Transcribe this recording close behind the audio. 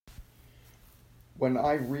when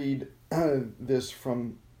I read this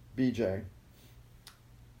from BJ,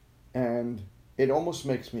 and it almost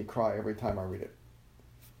makes me cry every time I read it,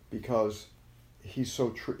 because he's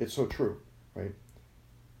so true. It's so true, right?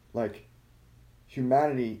 Like,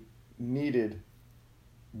 humanity needed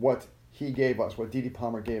what he gave us, what D.D.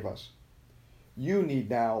 Palmer gave us. You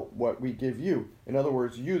need now what we give you. In other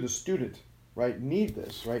words, you, the student, right, need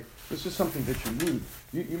this, right? This is something that you need.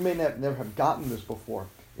 You may never have gotten this before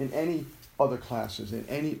in any other classes, in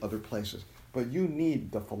any other places, but you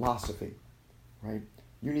need the philosophy, right?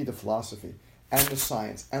 You need the philosophy and the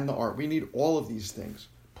science and the art. We need all of these things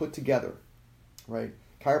put together, right?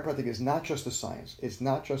 Chiropractic is not just a science. It's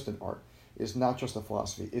not just an art. It's not just a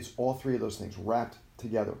philosophy. It's all three of those things wrapped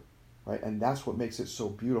together, right? And that's what makes it so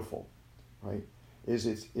beautiful, right? Is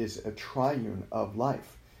a triune of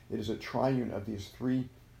life. It is a triune of these three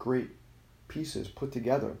great pieces put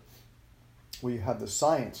together. Where you have the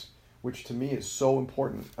science, which to me is so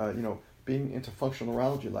important. Being into functional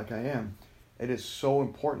neurology like I am, it is so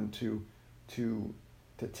important to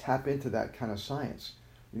tap into that kind of science.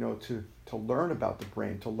 To learn about the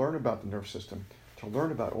brain, to learn about the nerve system, to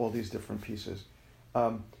learn about all these different pieces.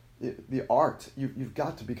 The art, you've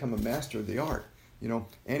got to become a master of the art.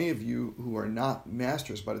 Any of you who are not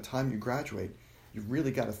masters, by the time you graduate, you've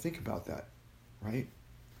really got to think about that, right?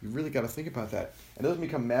 You really got to think about that. And it doesn't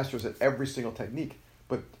become masters at every single technique,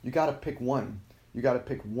 but you got to pick one. You got to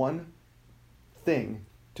pick one thing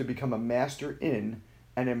to become a master in,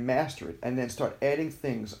 and then master it, and then start adding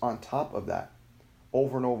things on top of that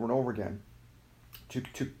over and over and over again to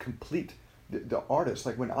complete the artist.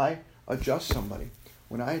 Like when I adjust somebody,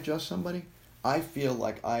 I feel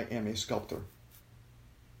like I am a sculptor,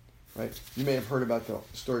 right? You may have heard about the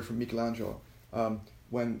story from Michelangelo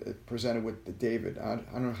when it presented with the David. I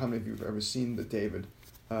don't know how many of you have ever seen the David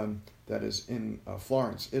that is in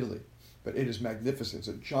Florence, Italy, but it is magnificent. It's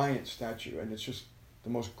a giant statue, and it's just the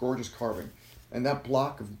most gorgeous carving. And that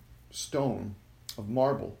block of stone, of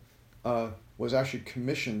marble, was actually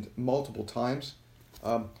commissioned multiple times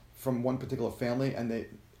from one particular family, and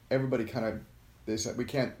everybody they said, we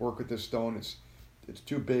can't work with this stone. It's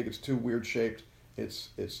too big. It's too weird shaped.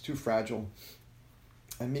 It's too fragile.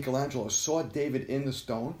 And Michelangelo saw David in the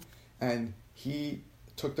stone, and he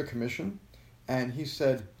took the commission, and he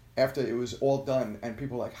said after it was all done, and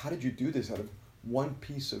people were like, how did you do this out of one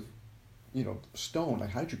piece of stone?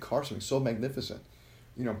 Like, how did you carve something so magnificent?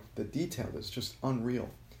 The detail is just unreal.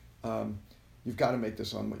 You've got to make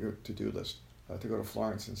this on your to-do list to go to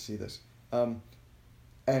Florence and see this.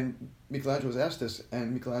 And Michelangelo was asked this,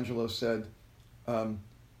 and Michelangelo said,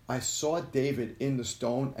 I saw David in the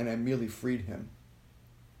stone, and I merely freed him.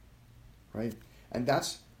 Right? And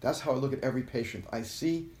that's how I look at every patient. I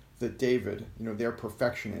see the David, their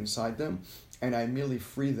perfection inside them, and I merely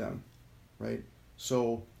free them. Right?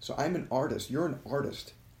 So I'm an artist. You're an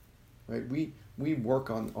artist. Right? We work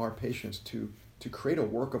on our patients to create a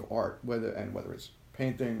work of art, whether it's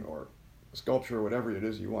painting or sculpture or whatever it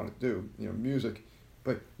is you want to do, music,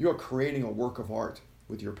 but you're creating a work of art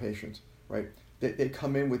with your patients, right? They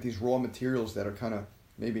come in with these raw materials that are kind of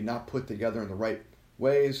maybe not put together in the right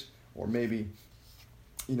ways, or maybe,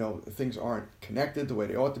 things aren't connected the way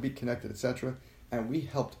they ought to be connected, etc. And we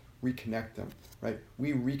helped reconnect them, right?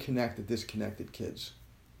 We reconnect the disconnected kids,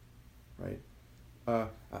 right?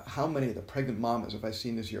 How many of the pregnant mamas have I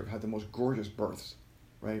seen this year have had the most gorgeous births,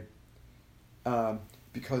 right?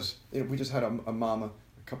 Because we just had a mama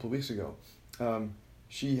a couple of weeks ago.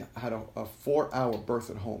 She had a 4-hour birth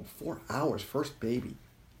at home. 4 hours, first baby,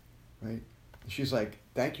 right? And she's like,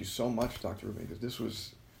 thank you so much, Dr. Rubin, because this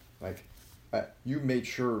was like, you made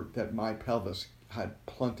sure that my pelvis had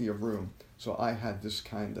plenty of room, so I had this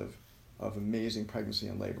kind of amazing pregnancy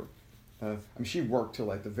and labor. She worked till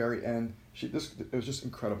like the very end. It was just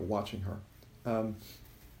incredible watching her.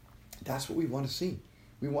 That's what we want to see.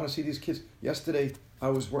 We want to see these kids. Yesterday, my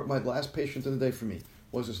last patient of the day for me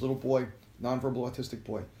was this little boy, nonverbal autistic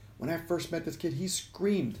boy. When I first met this kid, he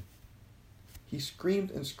screamed. He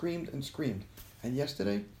screamed and screamed and screamed. And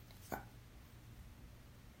yesterday,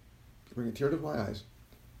 bring a tear to my eyes.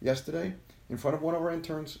 Yesterday, in front of one of our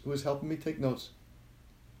interns who was helping me take notes,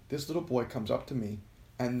 this little boy comes up to me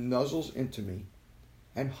and nuzzles into me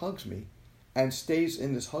and hugs me and stays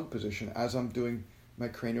in this hug position as I'm doing my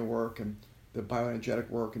cranial work and the bioenergetic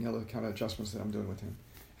work and the other kind of adjustments that I'm doing with him.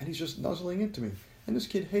 And he's just nuzzling into me. And this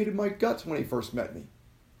kid hated my guts when he first met me,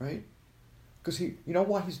 right? Because you know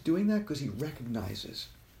why he's doing that? Because he recognizes,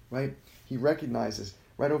 right? He recognizes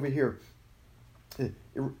right over here,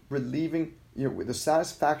 relieving, with the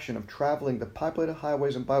satisfaction of traveling the populated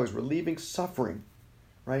highways and byways, relieving suffering,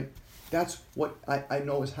 right? That's what I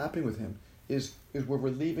know is happening with him. is we're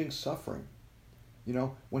relieving suffering. You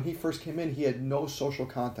know, when he first came in, he had no social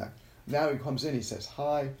contact. Now he comes in, he says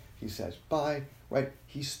hi, he says bye, right?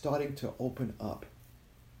 He's starting to open up.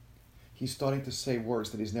 He's starting to say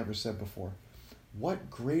words that he's never said before.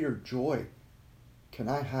 What greater joy can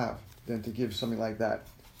I have than to give something like that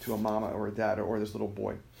to a mama or a dad or this little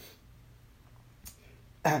boy?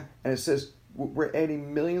 And it says we're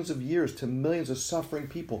adding millions of years to millions of suffering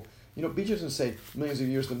people. You know, Beach doesn't say millions of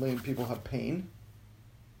years to million people have pain.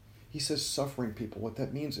 He says suffering people. What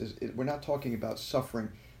that means is we're not talking about suffering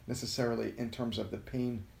necessarily in terms of the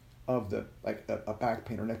pain of the like a back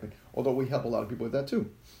pain or neck pain, although we help a lot of people with that too.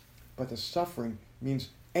 But the suffering means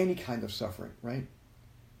any kind of suffering, right?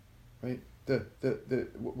 Right?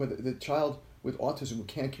 The child with autism who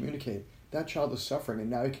can't communicate, that child is suffering, and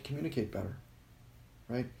now he can communicate better,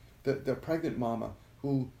 right? The pregnant mama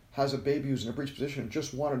who has a baby who's in a breech position and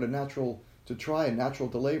just wanted to try a natural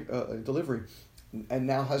delivery, and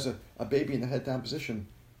now has a baby in the head down position.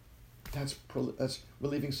 That's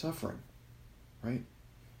relieving suffering, right?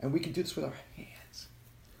 And we can do this with our hands,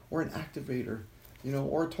 or an activator, you know,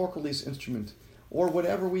 or a torque release instrument, or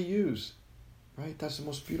whatever we use, right? That's the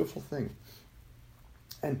most beautiful thing.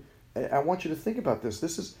 And I want you to think about this.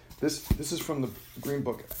 This is from the Green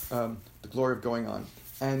Book, The Glory of Going On.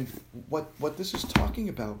 And what this is talking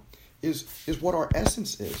about is what our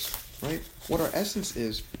essence is, right? What our essence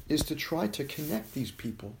is to try to connect these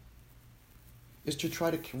people, is to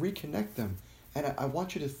try to reconnect them. And I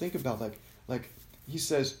want you to think about like he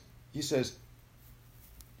says,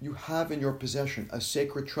 you have in your possession a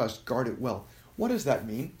sacred trust, guard it well. What does that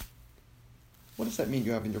mean? What does that mean,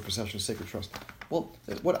 you have in your possession a sacred trust? Well,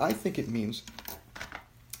 what I think it means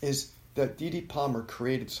is that D.D. Palmer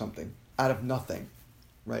created something out of nothing,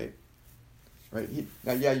 right? Right.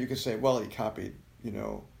 Now, you can say, well, he copied, you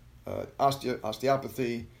know,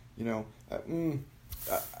 osteopathy, you know,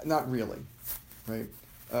 not really, right?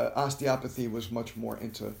 Osteopathy was much more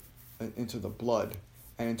into the blood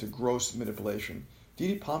and into gross manipulation.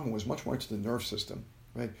 D.D. Palmer was much more into the nerve system,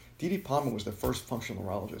 right? D.D. Palmer was the first functional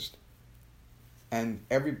neurologist. And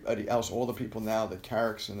everybody else, all the people now, the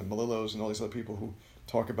Carricks and the Melillos and all these other people who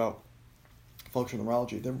talk about functional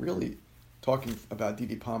neurology, they're really talking about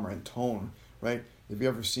D.D. Palmer and tone, right? Have you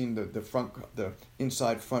ever seen the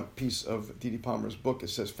inside front piece of D.D. Palmer's book? It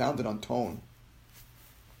says, founded on tone.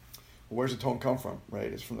 Well, where's the tone come from,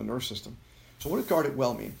 right? It's from the nerve system. So what does guard it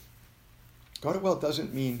well mean? Guard it well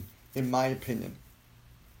doesn't mean, in my opinion,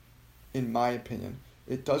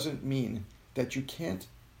 it doesn't mean that you can't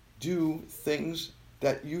do things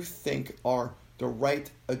that you think are the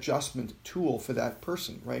right adjustment tool for that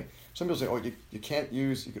person, right? Some people say, oh, you can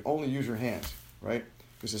only use your hands, right?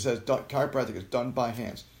 Because it says chiropractic is done by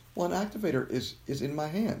hands. Well, an activator is in my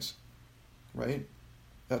hands, right?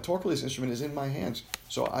 A torque release instrument is in my hands.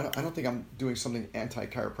 So I don't think I'm doing something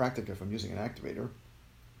anti-chiropractic if I'm using an activator.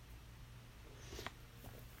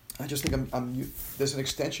 I just think there's an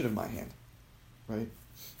extension of my hand, right?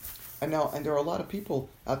 And there are a lot of people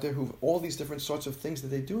out there who have all these different sorts of things that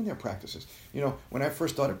they do in their practices. You know, when I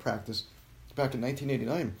first started practice back in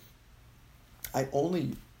 1989, I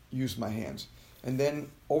only used my hands. And then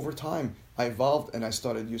over time, I evolved and I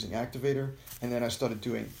started using activator, and then I started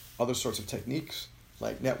doing other sorts of techniques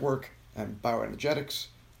like network and bioenergetics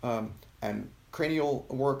and cranial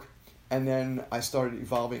work. And then I started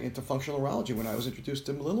evolving into functional neurology when I was introduced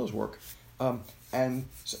to Melillo's work. And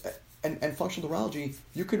functional neurology,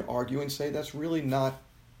 you can argue and say that's really not,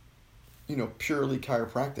 you know, purely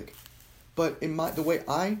chiropractic. But the way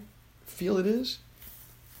I feel it is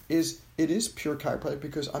pure chiropractic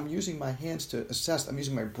because I'm using my hands to assess. I'm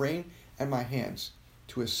using my brain and my hands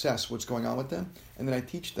to assess what's going on with them, and then I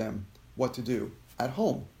teach them what to do at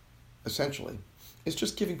home, essentially. It's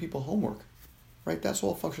just giving people homework, right? That's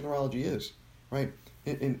all functional neurology is, right?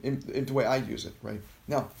 In the way I use it, right?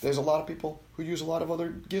 Now, there's a lot of people who use a lot of other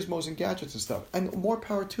gizmos and gadgets and stuff, and more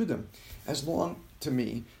power to them. As long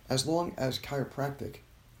as chiropractic,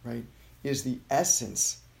 right, is the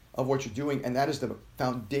essence of what you're doing, and that is the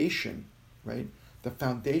foundation, right? The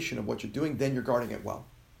foundation of what you're doing, then you're guarding it well,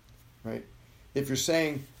 right? If you're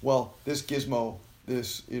saying, well, this gizmo,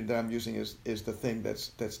 that I'm using is the thing that's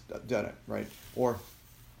done it, right? Or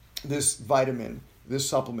this vitamin, this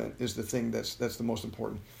supplement is the thing that's the most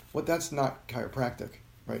important. Well, that's not chiropractic,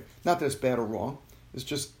 right? Not that it's bad or wrong. It's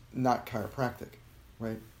just not chiropractic,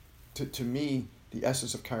 right? To me, the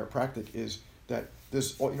essence of chiropractic is that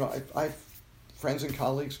this, you know, I have friends and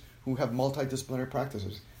colleagues who have multidisciplinary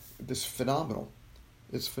practices. It's phenomenal.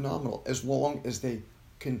 It's phenomenal as long as they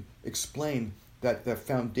can explain that the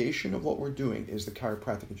foundation of what we're doing is the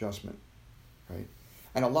chiropractic adjustment, right?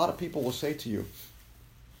 And a lot of people will say to you,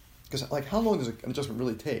 because like how long does an adjustment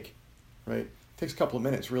really take, right? It takes a couple of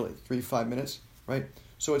minutes, really, 3 to 5 minutes, right?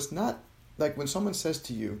 So it's not like when someone says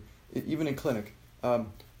to you, even in clinic,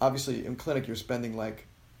 obviously in clinic you're spending like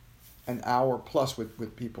an hour plus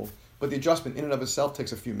with people, but the adjustment in and of itself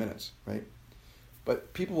takes a few minutes, right?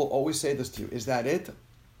 But people will always say this to you, is that it?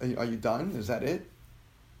 Are you done? Is that it?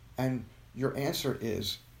 And your answer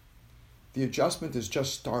is, the adjustment is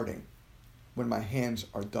just starting when my hands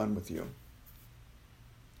are done with you.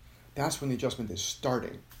 That's when the adjustment is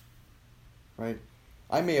starting, right?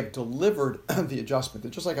 I may have delivered the adjustment.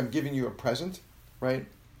 It's just like I'm giving you a present, right?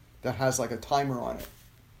 That has like a timer on it.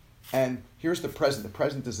 And here's the present. The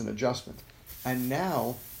present is an adjustment. And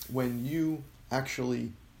now, when you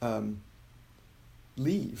actually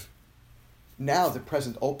leave, now the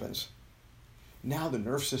present opens. Now the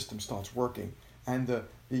nerve system starts working, and the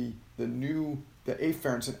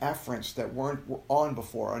afferents and afferents that were on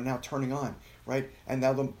before are now turning on, right? And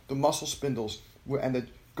now the muscle spindles and the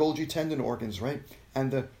Golgi tendon organs, right?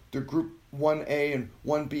 And the group 1A and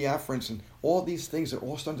 1B afferents and all these things are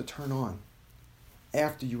all starting to turn on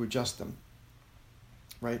after you adjust them,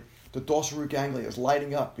 right? The dorsal root ganglia is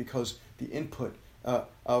lighting up because the input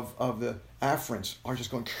of the afferents are just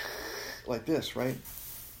going like this, right?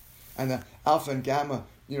 And the alpha and gamma,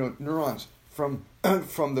 neurons from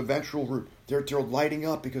the ventral root, they're lighting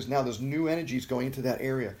up because now there's new energies going into that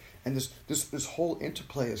area, and this whole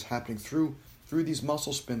interplay is happening through these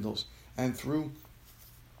muscle spindles and through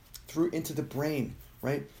into the brain,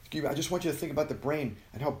 right? I just want you to think about the brain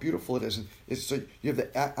and how beautiful it is. And it's so you have the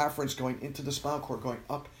afferents going into the spinal cord, going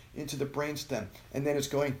up into the brainstem, and then it's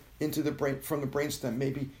going into the brain from the brainstem,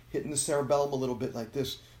 maybe hitting the cerebellum a little bit like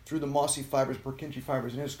this, through the Mossy fibers, Purkinje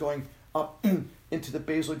fibers, and it's going up into the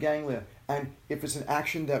basal ganglia. And if it's an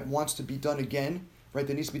action that wants to be done again, right,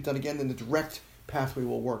 that needs to be done again, then the direct pathway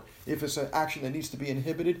will work. If it's an action that needs to be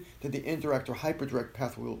inhibited, then the indirect or hyperdirect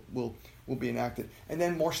pathway will be enacted. And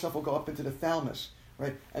then more stuff will go up into the thalamus,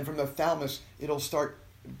 right? And from the thalamus, it'll start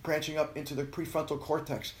branching up into the prefrontal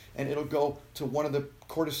cortex, and it'll go to one of the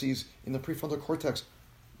cortices in the prefrontal cortex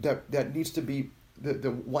that needs to be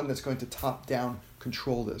the one that's going to top-down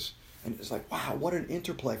control this. And it's like, wow, what an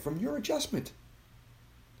interplay from your adjustment.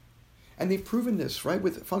 And they've proven this, right,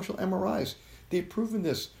 with functional MRIs. They've proven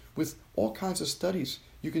this with all kinds of studies.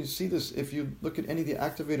 You can see this if you look at any of the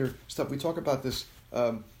activator stuff. We talk about this,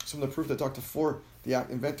 some of the proof that Dr. Four, the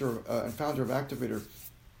inventor and founder of Activator,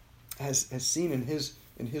 has seen in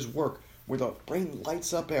his work, where the brain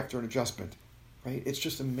lights up after an adjustment, right? It's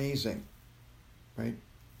just amazing, right?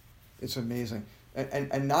 It's amazing.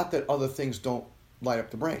 And not that other things don't light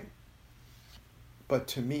up the brain. But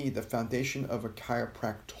to me, the foundation of a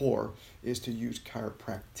chiropractor is to use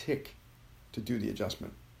chiropractic to do the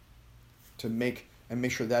adjustment, to make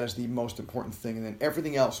sure that is the most important thing, and then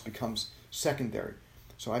everything else becomes secondary.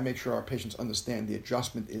 So I make sure our patients understand the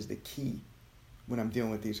adjustment is the key when I'm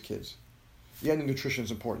dealing with these kids. Yeah, the nutrition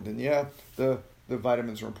is important, and yeah, the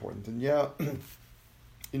vitamins are important, and yeah,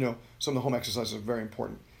 some of the home exercises are very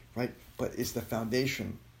important, right? But it's the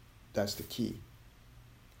foundation that's the key,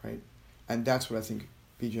 right? And that's what I think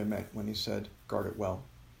BJ meant when he said, guard it well.